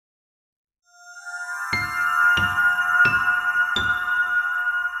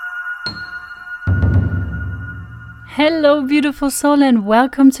Hello, beautiful soul, and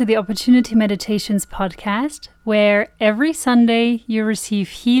welcome to the Opportunity Meditations podcast, where every Sunday you receive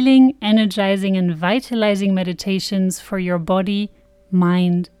healing, energizing, and vitalizing meditations for your body,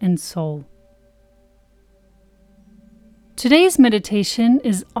 mind, and soul. Today's meditation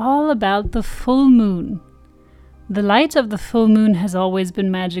is all about the full moon. The light of the full moon has always been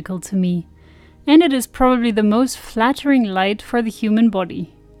magical to me, and it is probably the most flattering light for the human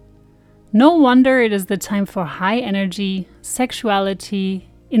body. No wonder it is the time for high energy, sexuality,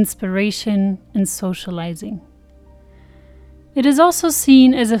 inspiration, and socializing. It is also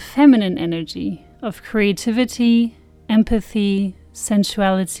seen as a feminine energy of creativity, empathy,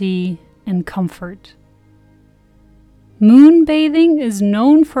 sensuality, and comfort. Moon bathing is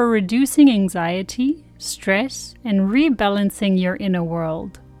known for reducing anxiety, stress, and rebalancing your inner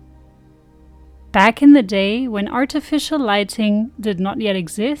world. Back in the day, when artificial lighting did not yet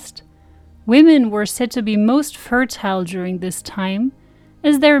exist, women were said to be most fertile during this time,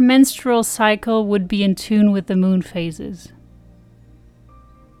 as their menstrual cycle would be in tune with the moon phases.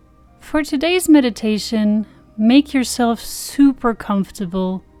 For today's meditation, make yourself super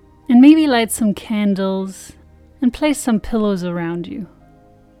comfortable and maybe light some candles and place some pillows around you.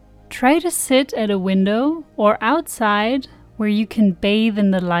 Try to sit at a window or outside where you can bathe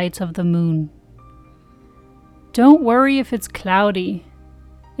in the light of the moon. Don't worry if it's cloudy.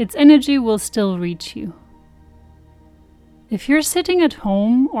 Its energy will still reach you. If you're sitting at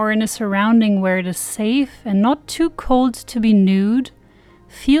home or in a surrounding where it is safe and not too cold to be nude,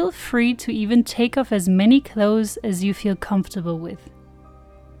 feel free to even take off as many clothes as you feel comfortable with.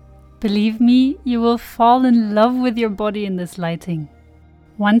 Believe me, you will fall in love with your body in this lighting.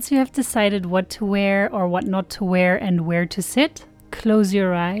 Once you have decided what to wear or what not to wear and where to sit, close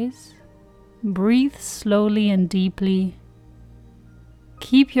your eyes, breathe slowly and deeply.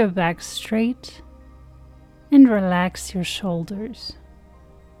 Keep your back straight and relax your shoulders.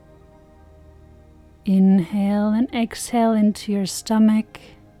 Inhale and exhale into your stomach.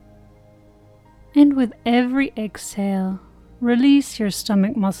 And with every exhale, release your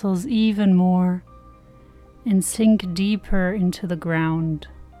stomach muscles even more and sink deeper into the ground.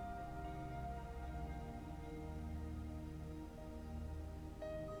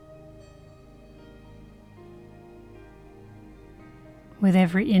 With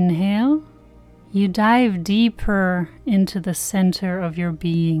every inhale, you dive deeper into the center of your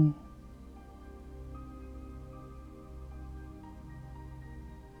being.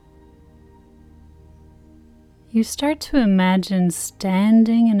 You start to imagine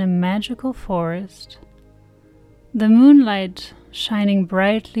standing in a magical forest, the moonlight shining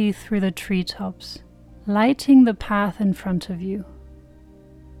brightly through the treetops, lighting the path in front of you.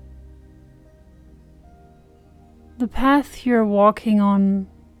 The path you're walking on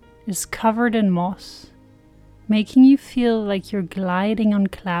is covered in moss, making you feel like you're gliding on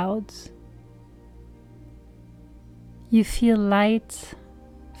clouds. You feel light,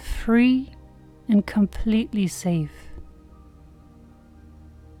 free, and completely safe.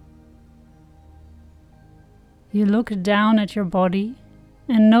 You look down at your body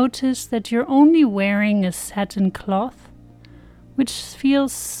and notice that you're only wearing a satin cloth, which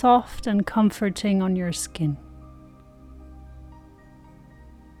feels soft and comforting on your skin.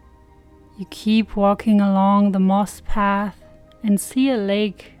 You keep walking along the moss path and see a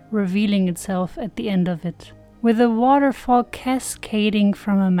lake revealing itself at the end of it, with a waterfall cascading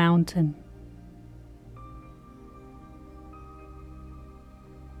from a mountain.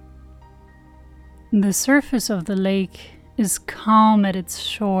 The surface of the lake is calm at its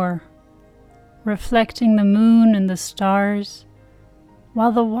shore, reflecting the moon and the stars,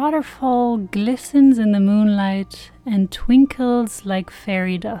 while the waterfall glistens in the moonlight and twinkles like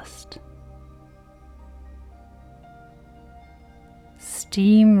fairy dust.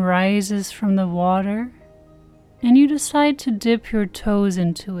 Steam rises from the water, and you decide to dip your toes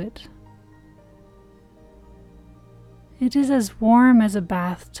into it. It is as warm as a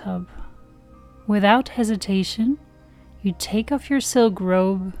bathtub. Without hesitation, you take off your silk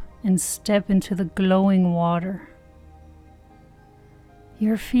robe and step into the glowing water.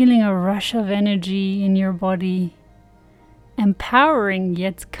 You're feeling a rush of energy in your body, empowering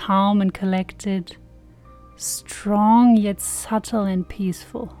yet calm and collected, strong yet subtle and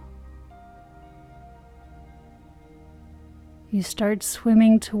peaceful. You start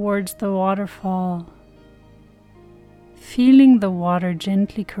swimming towards the waterfall, feeling the water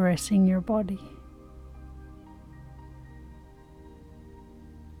gently caressing your body.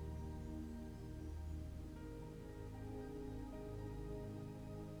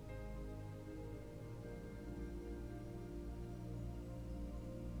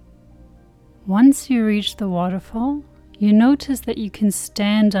 Once you reach the waterfall, you notice that you can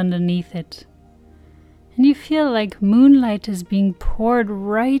stand underneath it, and you feel like moonlight is being poured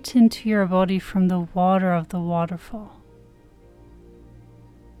right into your body from the water of the waterfall.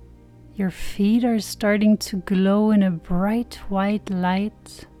 Your feet are starting to glow in a bright white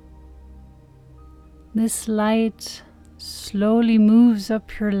light. This light slowly moves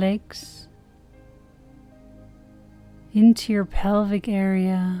up your legs, into your pelvic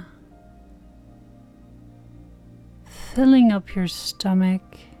area, filling up your stomach,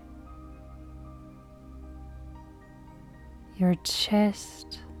 your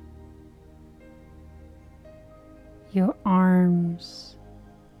chest, your arms,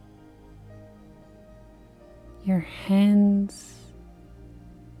 your hands,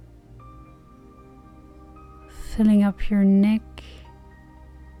 filling up your neck,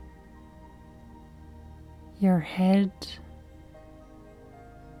 your head,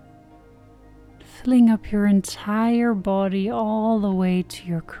 filling up your entire body all the way to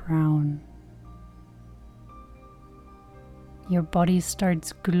your crown. Your body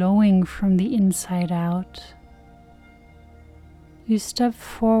starts glowing from the inside out. You step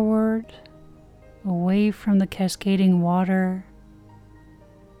forward, away from the cascading water,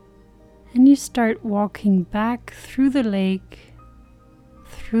 and you start walking back through the lake,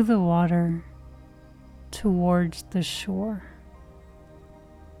 through the water, towards the shore.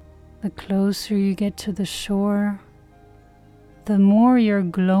 The closer you get to the shore, the more your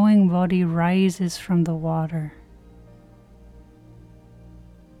glowing body rises from the water.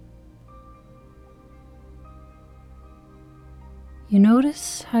 You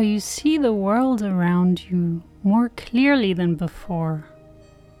notice how you see the world around you more clearly than before,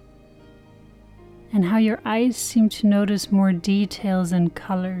 and how your eyes seem to notice more details and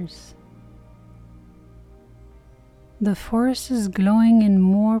colors. The forest is glowing in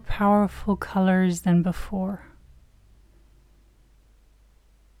more powerful colors than before.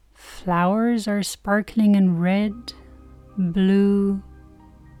 Flowers are sparkling in red, blue,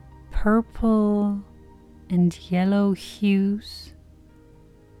 purple, and yellow hues.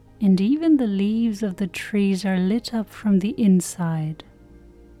 And even the leaves of the trees are lit up from the inside.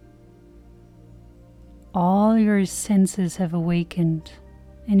 All your senses have awakened,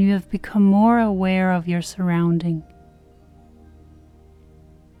 and you have become more aware of your surrounding.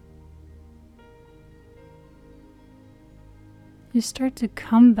 You start to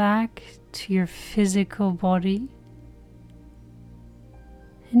come back to your physical body,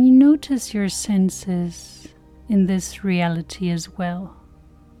 and you notice your senses in this reality as well.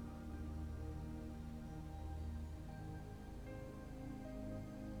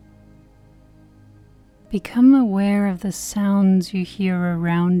 Become aware of the sounds you hear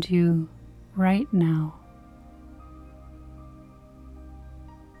around you right now.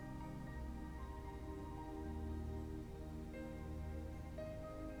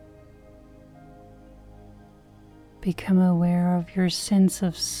 Become aware of your sense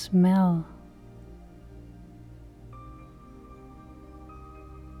of smell.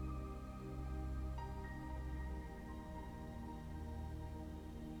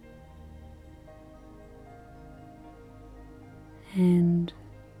 And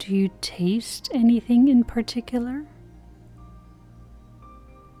do you taste anything in particular?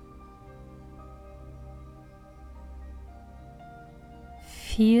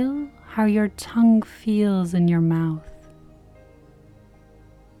 Feel how your tongue feels in your mouth.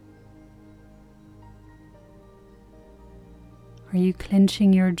 Are you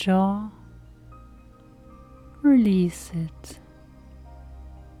clenching your jaw? Release it.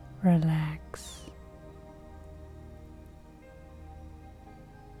 Relax.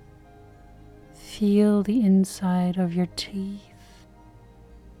 Feel the inside of your teeth.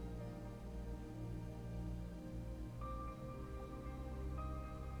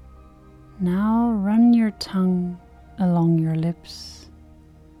 Now run your tongue along your lips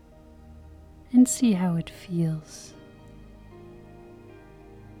and see how it feels.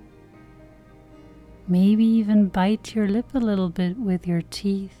 Maybe even bite your lip a little bit with your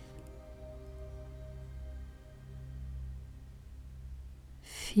teeth.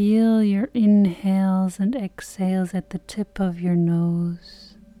 Feel your inhales and exhales at the tip of your nose.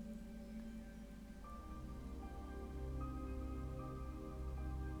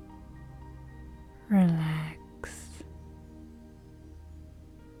 Relax.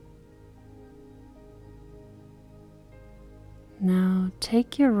 Now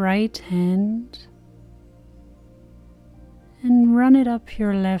take your right hand and run it up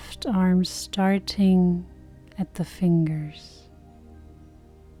your left arm, starting at the fingers.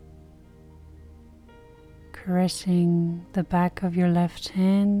 Caressing the back of your left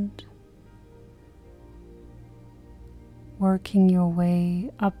hand working your way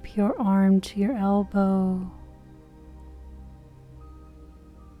up your arm to your elbow,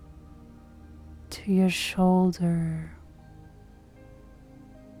 to your shoulder,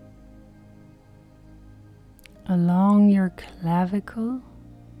 along your clavicle,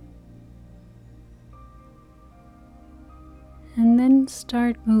 and then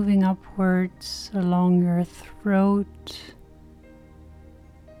start moving upwards along your throat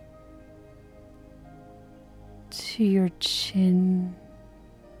to your chin,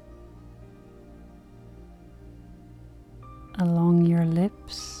 along your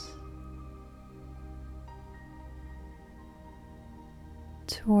lips,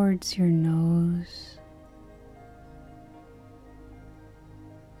 towards your nose.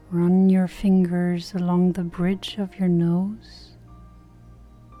 Run your fingers along the bridge of your nose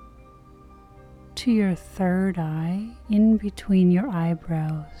to your third eye, in between your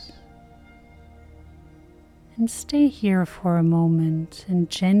eyebrows. And stay here for a moment and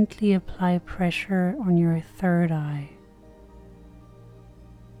gently apply pressure on your third eye.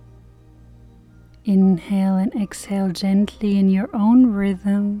 Inhale and exhale gently in your own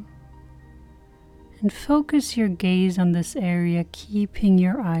rhythm, and focus your gaze on this area, keeping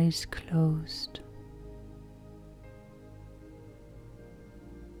your eyes closed.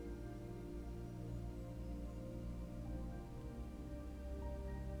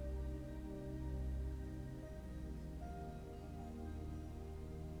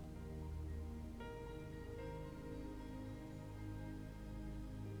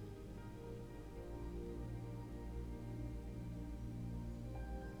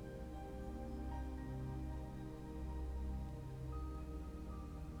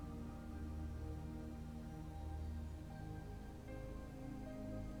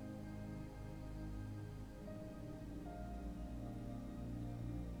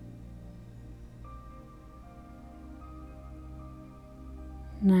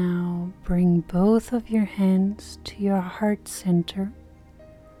 Now bring both of your hands to your heart center,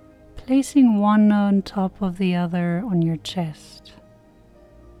 placing one on top of the other on your chest.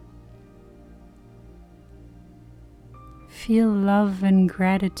 Feel love and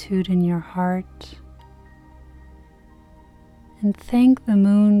gratitude in your heart, and thank the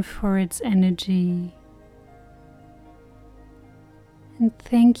moon for its energy, and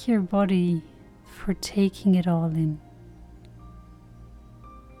thank your body for taking it all in.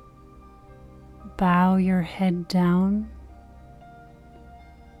 Bow your head down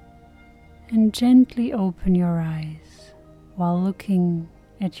and gently open your eyes while looking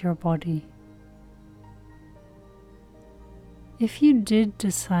at your body. If you did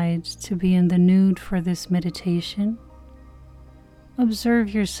decide to be in the nude for this meditation,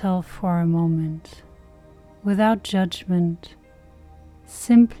 observe yourself for a moment, without judgment,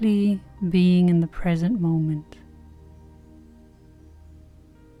 simply being in the present moment.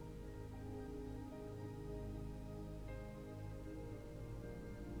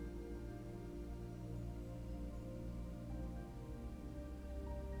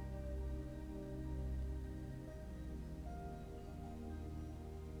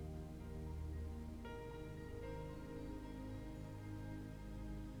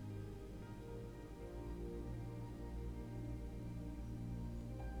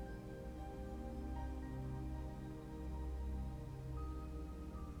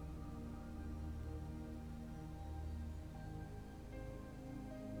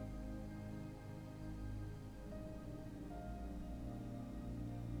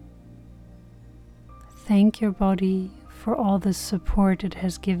 Thank your body for all the support it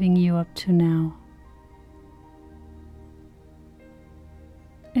has given you up to now.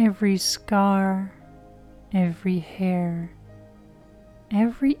 Every scar, every hair,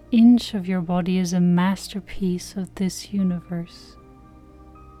 every inch of your body is a masterpiece of this universe.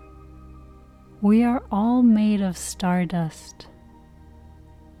 We are all made of stardust.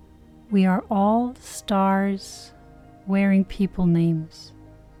 We are all stars wearing people names.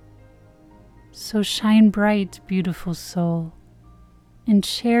 So shine bright, beautiful soul, and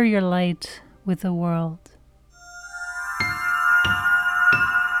share your light with the world.